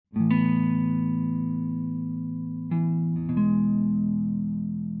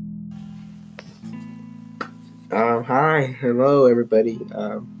Hi, hello, everybody.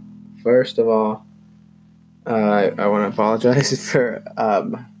 First of all, I want to apologize for.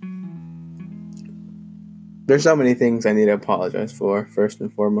 There's so many things I need to apologize for, first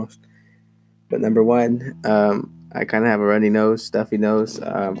and foremost. But number one, I kind of have a runny nose, stuffy nose.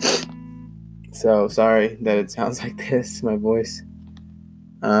 So sorry that it sounds like this, my voice.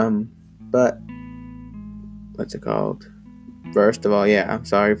 But what's it called? First of all, yeah, I'm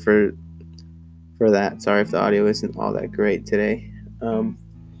sorry for that. Sorry if the audio isn't all that great today.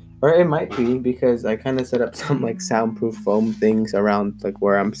 Or it might be because I kind of set up some like soundproof foam things around like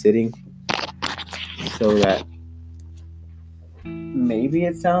where I'm sitting so that maybe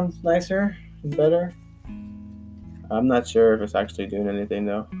it sounds nicer and better. I'm not sure if it's actually doing anything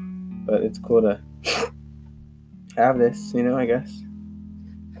though, but it's cool to have this, I guess.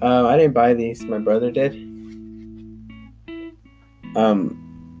 I didn't buy these, my brother did. Um,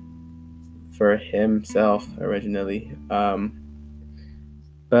 for himself originally.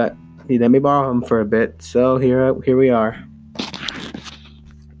 But he let me borrow them for a bit, so here we are.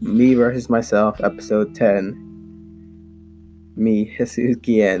 Me versus myself, episode 10. Me, Jesus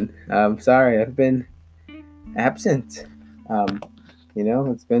Guillen. Sorry, I've been absent. Um,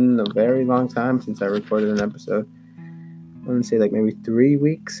 it's been a very long time since I recorded an episode. I want to say like maybe 3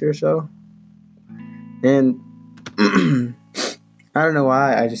 weeks or so. And I don't know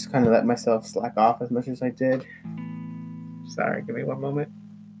why, I just kind of let myself slack off as much as I did. Sorry, give me one moment.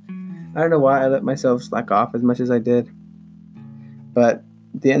 I don't know why I let myself slack off as much as I did. But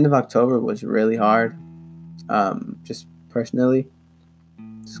the end of October was really hard. Just personally,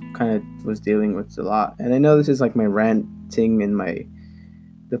 just kind of was dealing with a lot. And I know this is like my ranting and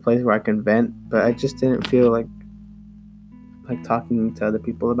the place where I can vent, but I just didn't feel like talking to other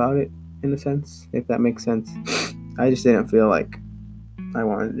people about it, in a sense, if that makes sense. I just didn't feel like I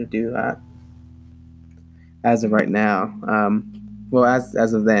wanted to do that as of right now. Well,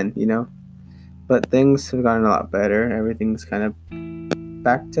 as of then, But things have gotten a lot better. Everything's kind of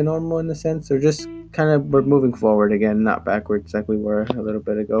back to normal in a sense, or just kind of we're moving forward again, not backwards like we were a little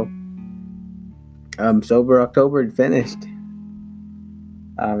bit ago. Sober October finished.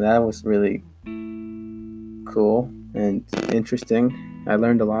 That was really cool and interesting. I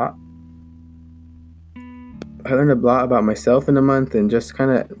learned a lot. I learned a lot about myself in a month and just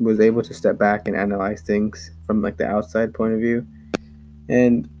kind of was able to step back and analyze things from like the outside point of view.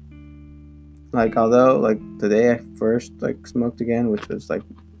 And like although like the day I first like smoked again, which was like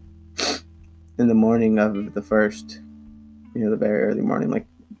in the morning of the first, the very early morning,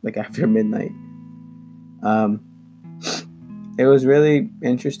 like after midnight. It was really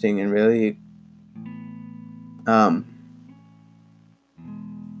interesting and really um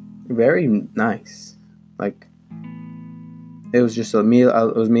very nice. Like it was just it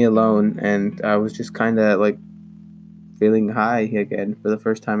was me alone, and I was just kind of like feeling high again for the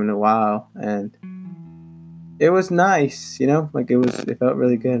first time in a while, and it was nice, like it felt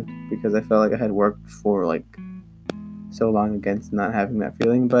really good because I felt like I had worked for like so long against not having that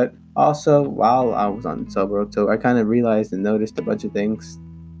feeling. But also while I was on sober October, I kind of realized and noticed a bunch of things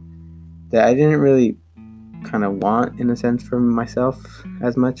that I didn't really kind of want in a sense for myself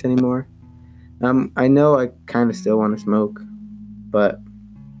as much anymore. I know I kind of still want to smoke, but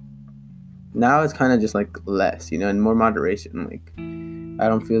now it's kind of just like less, in more moderation. Like I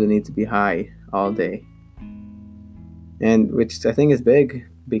don't feel the need to be high all day, and which I think is big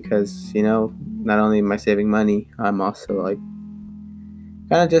because not only am I saving money, I'm also like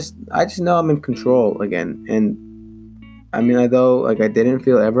kind of I just know I'm in control again. And I mean, although like I didn't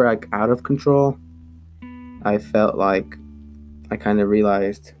feel ever like out of control, I felt like I kind of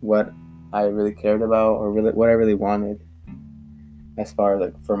realized what I really cared about or really what I really wanted as far as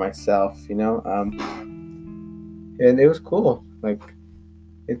like for myself, and it was cool. Like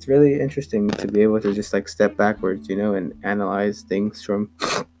it's really interesting to be able to just like step backwards, and analyze things from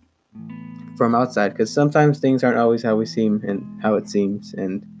outside, because sometimes things aren't always how we seem and how it seems,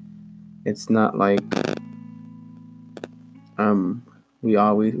 and it's not like um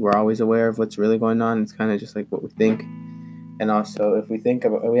we're always aware of what's really going on. It's kind of just like what we think. And also if we think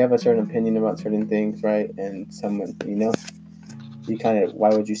about, we have a certain opinion about certain things, right? And someone, you kind of, why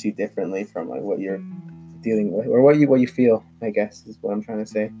would you see differently from like what you're dealing with or what you feel, I guess is what I'm trying to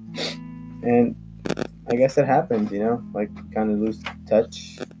say. And I guess it happens, like you kind of lose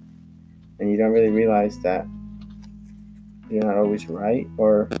touch and you don't really realize that you're not always right,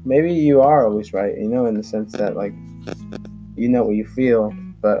 or maybe you are always right, in the sense that like you know what you feel,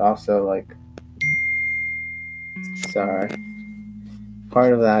 but also like, sorry,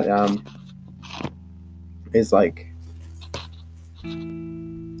 part of that is like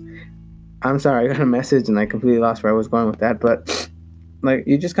I'm sorry, I got a message and I completely lost where I was going with that, but like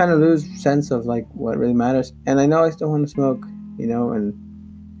you just kind of lose sense of like what really matters. And I know I still want to smoke, and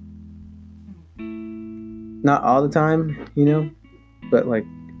not all the time, but like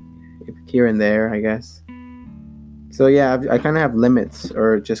here and there, I guess. So yeah, I kind of have limits,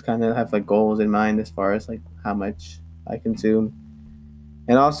 or just kind of have like goals in mind as far as like how much I consume,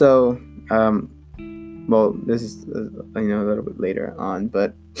 and also, um, well, this is a little bit later on,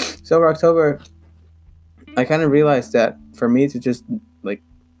 but Sober October, I kind of realized that for me to just like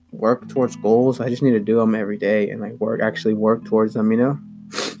work towards goals, I just need to do them every day and like actually work towards them,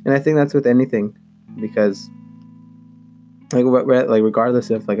 And I think that's with anything, because like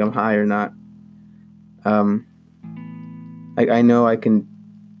regardless if like I'm high or not, um, like I know I can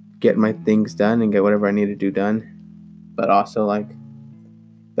get my things done and get whatever I need to do done, but also like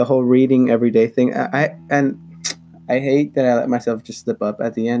the whole reading every day thing. I hate that I let myself just slip up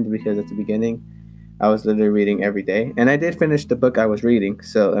at the end, because at the beginning I was literally reading every day, and I did finish the book I was reading.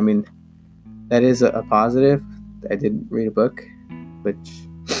 So I mean, that is a positive. I did read a book, which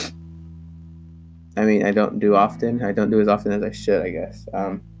I mean I don't do often. I don't do as often as I should, I guess.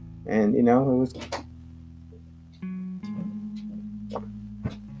 And it was.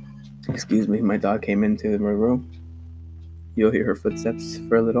 Excuse me, my dog came into my room. You'll hear her footsteps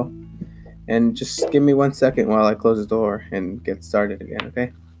for a little. And just give me 1 second while I close the door and get started again,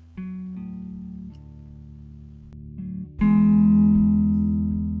 okay?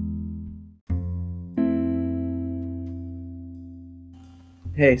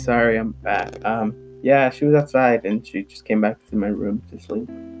 Hey, sorry, I'm back. Yeah, she was outside and she just came back to my room to sleep.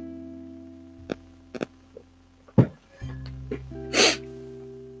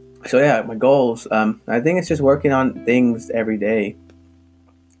 So yeah, my goals. I think it's just working on things every day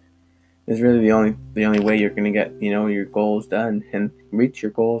is really the only way you're gonna get your goals done and reach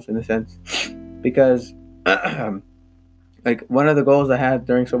your goals in a sense, because like one of the goals I had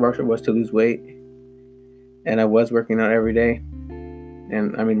during sober workshop was to lose weight, and I was working out every day.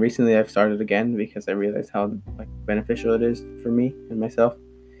 And I mean, recently I've started again because I realized how like beneficial it is for me and myself.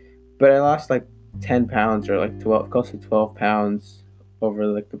 But I lost like 10 pounds, or like 12, close to 12 pounds over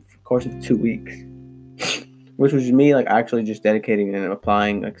like the course of 2 weeks, which was me like actually just dedicating and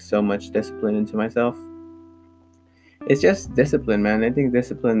applying like so much discipline into myself. It's just discipline, man. I think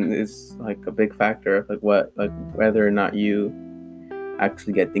discipline is like a big factor of like whether or not you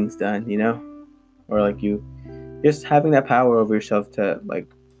actually get things done, or like you just having that power over yourself to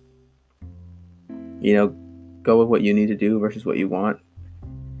like you know go with what you need to do versus what you want.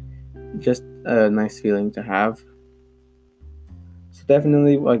 Just a nice feeling to have. So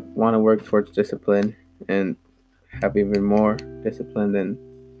definitely like want to work towards discipline and have even more discipline than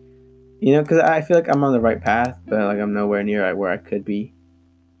because I feel like I'm on the right path, but like I'm nowhere near where I could be.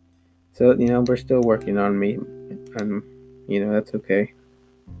 So we're still working on me, and that's okay.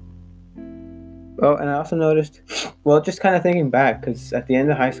 Oh, and I also noticed, well, just kind of thinking back, because at the end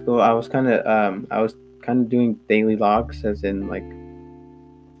of high school, I was kind of doing daily logs, as in like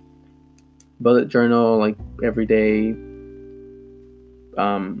bullet journal, like every day,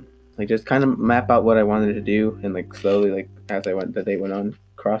 like just kind of map out what I wanted to do, and like slowly, like as the day went on,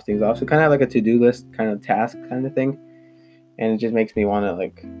 cross things off. So kind of like a to-do list kind of task kind of thing, and it just makes me want to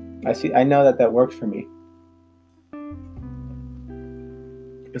like, I know that works for me,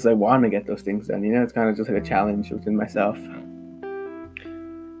 because I want to get those things done. It's kind of just like a challenge within myself.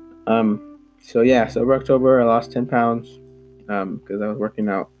 So yeah, so over October I lost 10 pounds, because I was working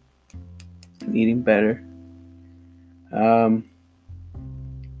out and eating better. Um,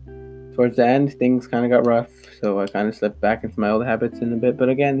 Towards the end, things kind of got rough, so I kind of slipped back into my old habits in a bit. But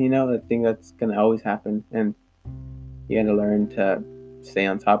again, I think that's gonna always happen, and you gotta learn to stay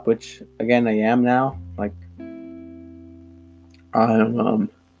on top. Which again, I am now. Like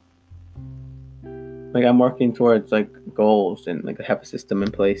I'm working towards like goals, and like I have a system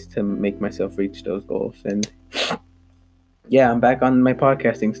in place to make myself reach those goals. And yeah, I'm back on my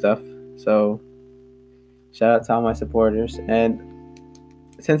podcasting stuff. So shout out to all my supporters. And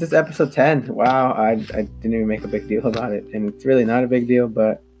since it's episode 10, wow, I didn't even make a big deal about it. And it's really not a big deal,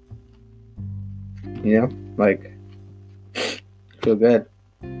 but, like, I feel good.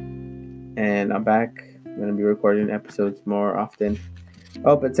 And I'm back. I'm going to be recording episodes more often.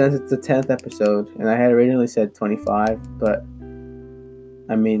 Oh, but since it's the 10th episode, and I had originally said 25, but,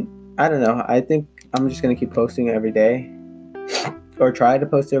 I mean, I don't know. I think I'm just going to keep posting every day, or try to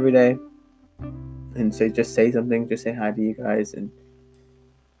post every day, and just say something, just say hi to you guys, and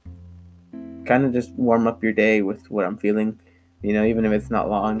kind of just warm up your day with what I'm feeling. Even if it's not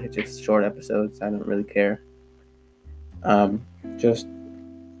long, it's just short episodes. I don't really care. Just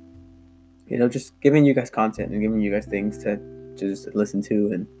just giving you guys content and giving you guys things to just listen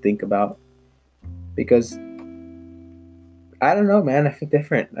to and think about. Because I don't know, man. I feel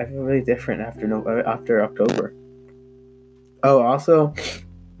different. I feel really different after October. Oh, also,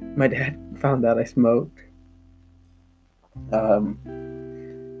 my dad found out I smoked. I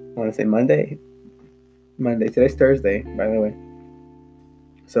want to say Monday. Today's Thursday, by the way.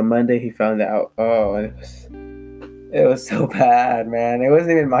 So Monday he found out. Oh, it was so bad, man. It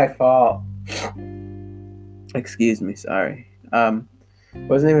wasn't even my fault. Excuse me, sorry. It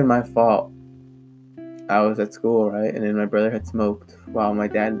wasn't even my fault. I was at school, right? And then my brother had smoked while my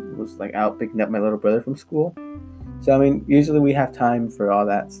dad was like out picking up my little brother from school. So, I mean, usually we have time for all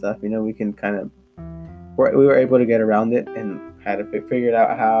that stuff. We can kind of, we were able to get around it and had to figure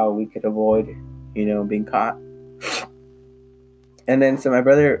out how we could avoid, being caught. And then, so my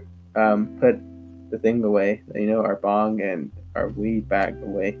brother put the thing away, our bong and our weed bag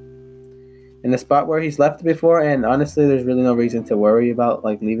away in the spot where he's left it before. And honestly, there's really no reason to worry about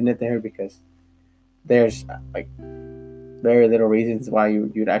like leaving it there, because there's like very little reasons why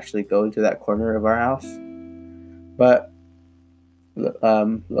you'd actually go to that corner of our house. But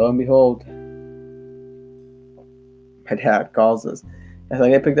lo and behold, my dad calls us. I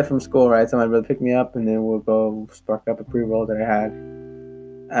get picked up from school, right? So my brother picked me up, and then we'll go spark up a pre-roll that I had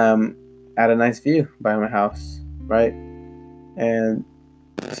at a nice view by my house, right? And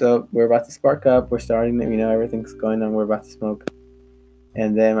so we're about to spark up. We're starting, everything's going on. We're about to smoke.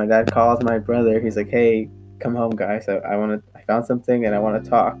 And then my dad calls my brother. He's like, "Hey, come home, guys. I found something and I want to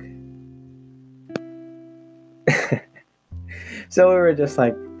talk." So we were just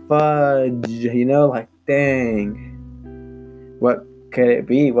like, fudge, like, dang. What could it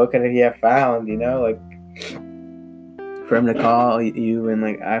be? What could he have found, like, for him to call you and,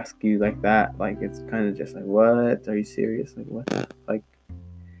 like, ask you like that? Like, it's kind of just like, what? Are you serious? Like, what? Like,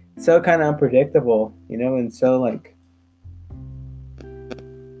 so kind of unpredictable, and so, like,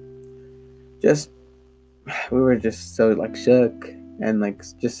 we were just so, like, shook and, like,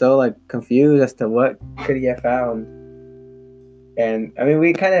 just so, like, confused as to what could he have found. And I mean,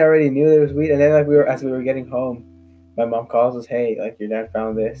 we kind of already knew there was weed. And then, like, as we were getting home, my mom calls us, "Hey, like, your dad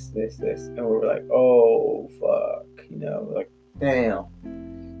found this, and we were like, oh fuck, like, damn."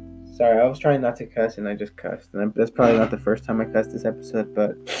 Sorry, I was trying not to cuss, and I just cussed. And that's probably not the first time I cussed this episode,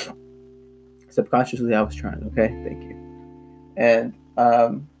 but subconsciously I was trying. Okay, thank you. And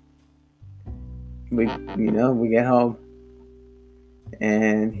we get home,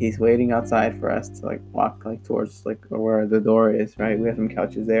 and he's waiting outside for us to, like, walk, like, towards, like, where the door is, right? We have some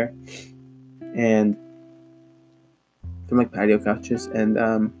couches there, and some, like, patio couches, and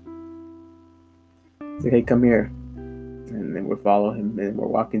he's like, "Hey, come here." And then we follow him, and we're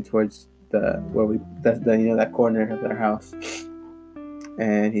walking towards that corner of their house.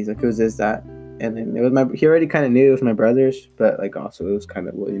 And he's like, "Who's that?" And then it was he already kind of knew it was my brother's, but, like, also it was kind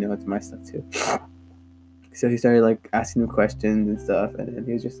of, it's my stuff too. So he started, like, asking him questions and stuff, and then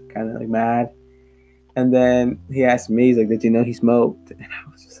he was just kind of, like, mad. And then he asked me, he's like, "Did you know he smoked?" And I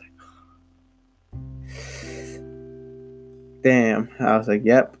was just like, damn. I was like,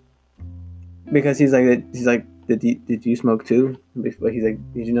 "Yep." Because he's like, did you smoke too? He's like,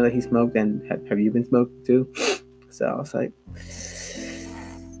 "Did you know that he smoked, and have you been smoked too?" So I was like,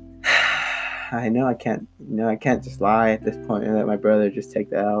 I know I can't just lie at this point and let my brother just take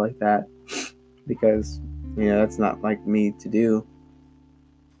the L like that, because that's not like me to do.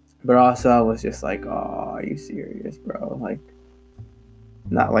 But also I was just like, "Oh, are you serious, bro? Like,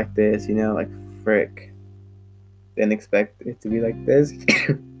 not like this, like, frick. Didn't expect it to be like this."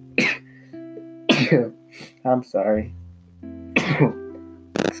 I'm sorry.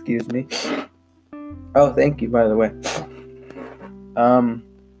 Excuse me. Oh, thank you, by the way.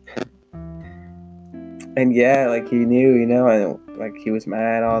 And yeah, like, he knew, and, like, he was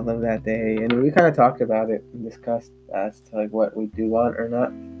mad all of that day, and we kind of talked about it and discussed as to, like, what we do want or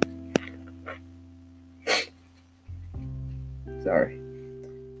not. Sorry.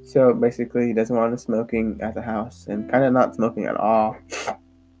 So basically, he doesn't want us smoking at the house, and kind of not smoking at all.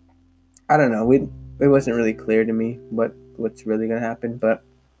 I don't know. It wasn't really clear to me what's really gonna happen, but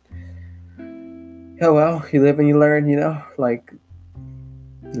oh well. You live and you learn. Like,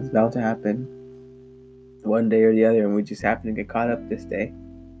 it's bound to happen one day or the other, and we just happen to get caught up this day.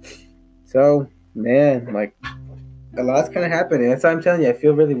 So, man, like, a lot's kind of happening. That's why I'm telling you, I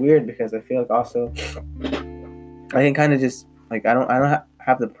feel really weird, because I feel like also I can kind of just, like, I don't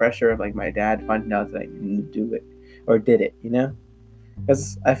have the pressure of, like, my dad finding out that I didn't do it or did it,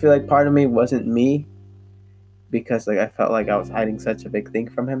 because I feel like part of me wasn't me, because, like, I felt like I was hiding such a big thing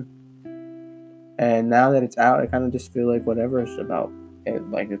from him. And now that it's out, I kind of just feel like whatever it's about,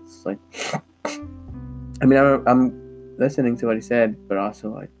 It's like, I mean, I'm listening to what he said, but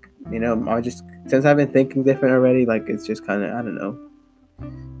also like, I just, since I've been thinking different already, like it's just kind of, I don't know,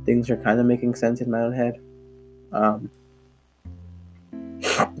 things are kind of making sense in my own head, um,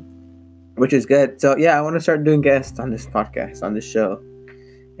 which is good. So yeah, I want to start doing guests on this podcast, on this show.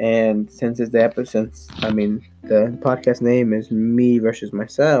 And since it's the episode, the podcast name is Me versus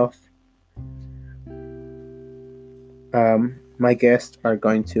Myself. My guests are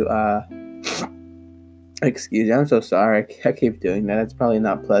going to, excuse me, I'm so sorry. I keep doing that. It's probably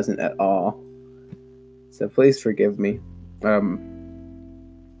not pleasant at all. So please forgive me. I'm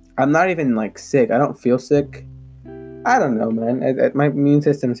not even like sick. I don't feel sick. I don't know, man. My immune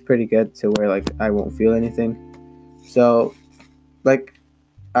system is pretty good to where like I won't feel anything. So, like,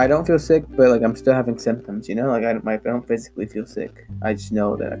 I don't feel sick, but like I'm still having symptoms. Like I don't physically feel sick. I just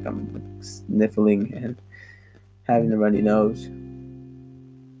know that like, I'm like, sniffling and having a runny nose.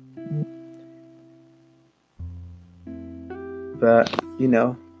 But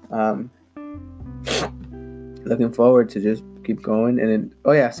looking forward to just keep going. And then,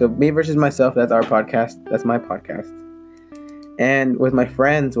 oh yeah, so Me versus Myself. That's our podcast. That's my podcast. And with my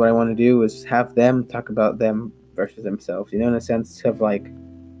friends, what I want to do is have them talk about them versus themselves. In a sense of like,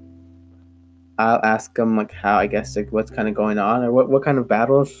 I'll ask them like how, I guess, like what's kind of going on, or what kind of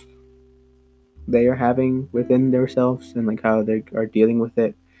battles they are having within themselves, and like how they are dealing with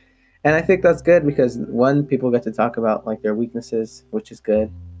it. And I think that's good because one, people get to talk about like their weaknesses, which is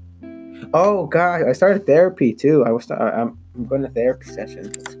good. Oh God, I started therapy too. I'm going to therapy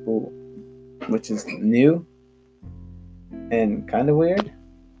sessions at school, which is new and kind of weird.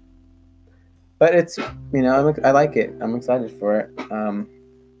 But it's, I like it. I'm excited for it.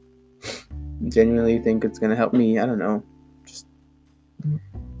 Genuinely think it's gonna help me. I don't know, just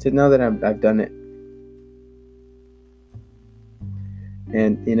to know that I've done it.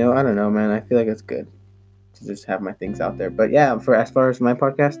 And I don't know, man. I feel like it's good to just have my things out there. But yeah, for as far as my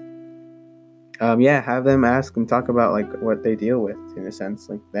podcast, yeah, have them ask and talk about like what they deal with, in a sense,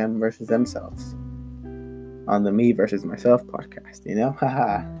 like them versus themselves on the Me versus Myself podcast.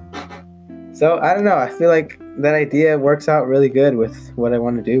 Haha. So I don't know. I feel like that idea works out really good with what I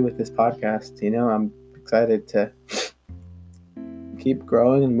want to do with this podcast. I'm excited to keep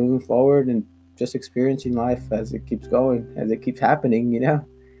growing and moving forward and just experiencing life as it keeps going, as it keeps happening.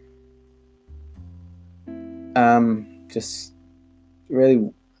 Just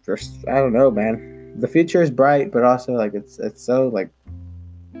really, just I don't know, man. The future is bright, but also like it's so like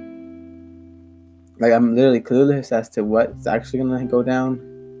I'm literally clueless as to what's actually gonna go down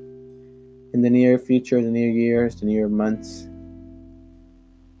in the near future, the near years, the near months.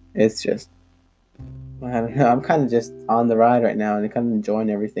 It's just, I don't know. I'm kind of just on the ride right now and kind of enjoying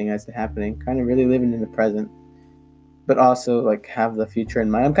everything as it's happening. Kind of really living in the present, but also like have the future in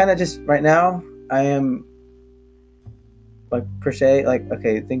mind. I'm kind of just right now. I am like per se, like,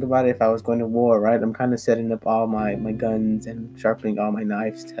 okay, think about it. If I was going to war, right? I'm kind of setting up all my guns and sharpening all my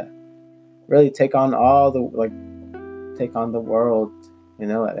knives to really take on the world,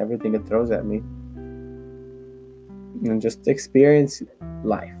 at everything it throws at me, and just experience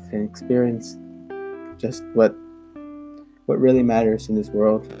life and experience just what really matters in this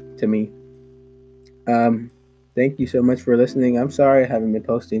world to me. Thank you so much for listening. I'm sorry I haven't been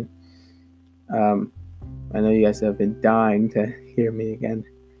posting. I know you guys have been dying to hear me again.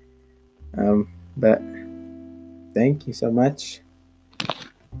 But thank you so much.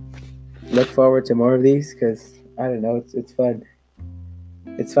 Look forward to more of these because I don't know, it's fun.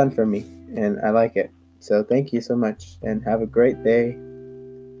 It's fun for me and I like it. So thank you so much and have a great day.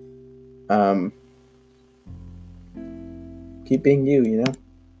 Keep being you,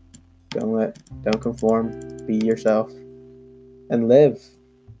 don't conform, be yourself and live.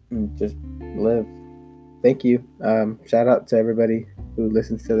 Just live. Thank you. Shout out to everybody who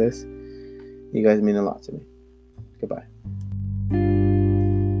listens to this. You guys mean a lot to me. Goodbye.